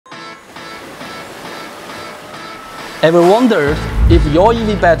Ever wondered if your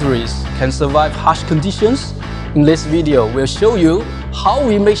EV batteries can survive harsh conditions? In this video, we'll show you how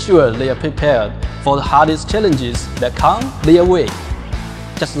we make sure they are prepared for the hardest challenges that come their way.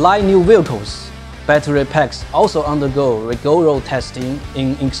 Just like new vehicles, battery packs also undergo rigorous testing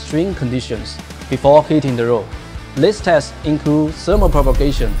in extreme conditions before hitting the road. These tests include thermal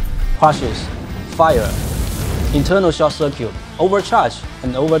propagation, crashes, fire, internal short circuit, overcharge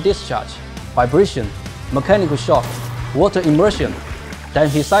and over-discharge, vibration, mechanical shock, water immersion, then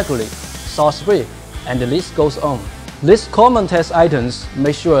recycling, salt spray, and the list goes on. These common test items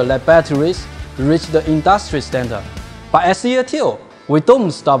make sure that batteries reach the industry standard. But at CATL, we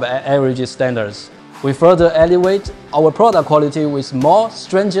don't stop at average standards. We further elevate our product quality with more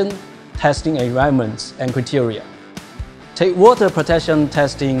stringent testing environments and criteria. Take water protection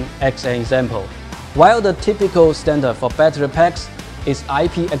testing as an example. While the typical standard for battery packs is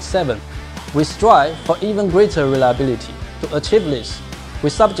IPX7, we strive for even greater reliability. To achieve this, we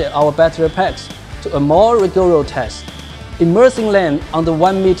subject our battery packs to a more rigorous test, immersing them under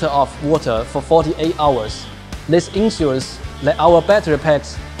 1 meter of water for 48 hours. This ensures that our battery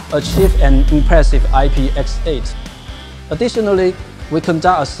packs achieve an impressive IPX8. Additionally, we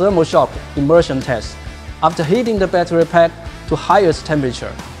conduct a thermal shock immersion test. After heating the battery pack to highest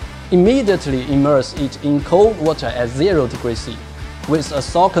temperature, immediately immerse it in cold water at 0 degrees C with a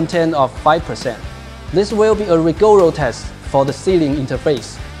salt content of 5%. This will be a rigorous test for the sealing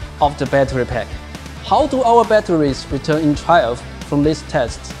interface of the battery pack. How do our batteries return in triumph from these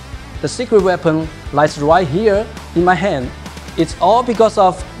tests? The secret weapon lies right here in my hand. It's all because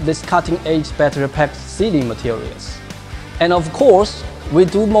of these cutting-edge battery pack sealing materials. And of course, we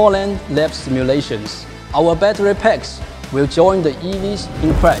do more than lab simulations. Our battery packs will join the EVs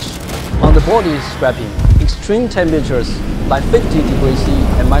in crash, on the body scrapping, extreme temperatures like 50 degrees C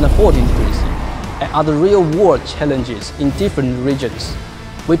and -14 degrees C, and other real-world challenges in different regions.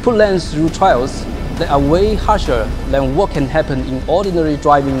 We put them through trials that are way harsher than what can happen in ordinary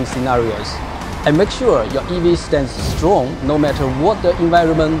driving scenarios, and make sure your EV stands strong no matter what the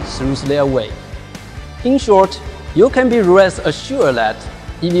environment throws their way. In short, you can be rest assured that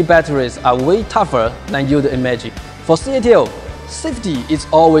EV batteries are way tougher than you'd imagine. For CATL, safety is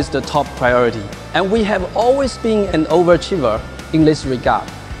always the top priority, and we have always been an overachiever in this regard.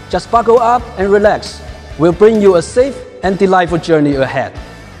 Just buckle up and relax. We'll bring you a safe and delightful journey ahead.